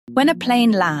When a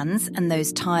plane lands and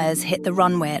those tires hit the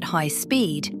runway at high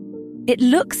speed, it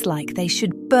looks like they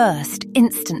should burst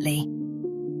instantly.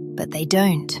 But they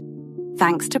don't,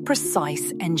 thanks to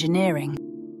precise engineering.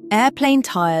 Airplane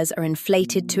tires are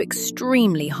inflated to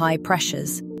extremely high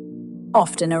pressures,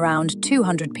 often around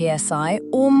 200 psi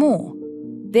or more.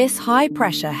 This high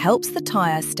pressure helps the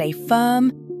tire stay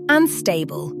firm and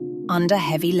stable under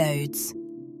heavy loads.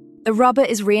 The rubber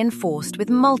is reinforced with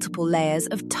multiple layers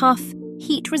of tough,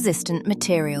 heat-resistant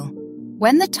material.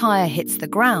 When the tire hits the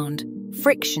ground,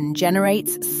 friction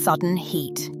generates sudden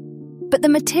heat. But the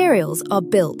materials are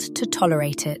built to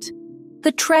tolerate it.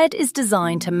 The tread is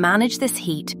designed to manage this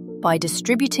heat by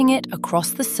distributing it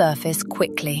across the surface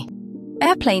quickly.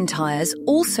 Airplane tires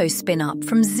also spin up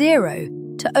from 0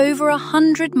 to over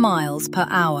 100 miles per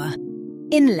hour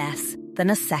in less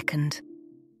than a second.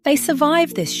 They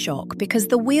survive this shock because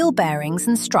the wheel bearings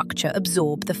and structure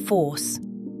absorb the force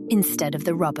instead of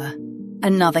the rubber.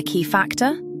 Another key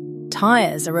factor: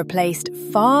 tires are replaced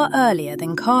far earlier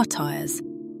than car tires,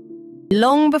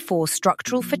 long before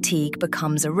structural fatigue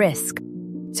becomes a risk.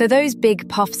 So those big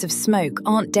puffs of smoke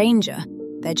aren't danger,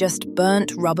 they're just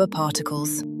burnt rubber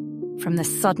particles from the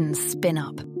sudden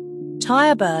spin-up.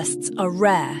 Tire bursts are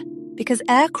rare because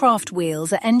aircraft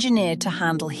wheels are engineered to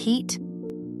handle heat,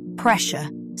 pressure,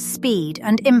 speed,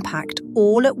 and impact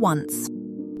all at once.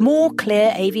 More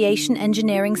clear aviation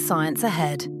engineering science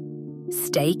ahead.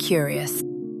 Stay curious.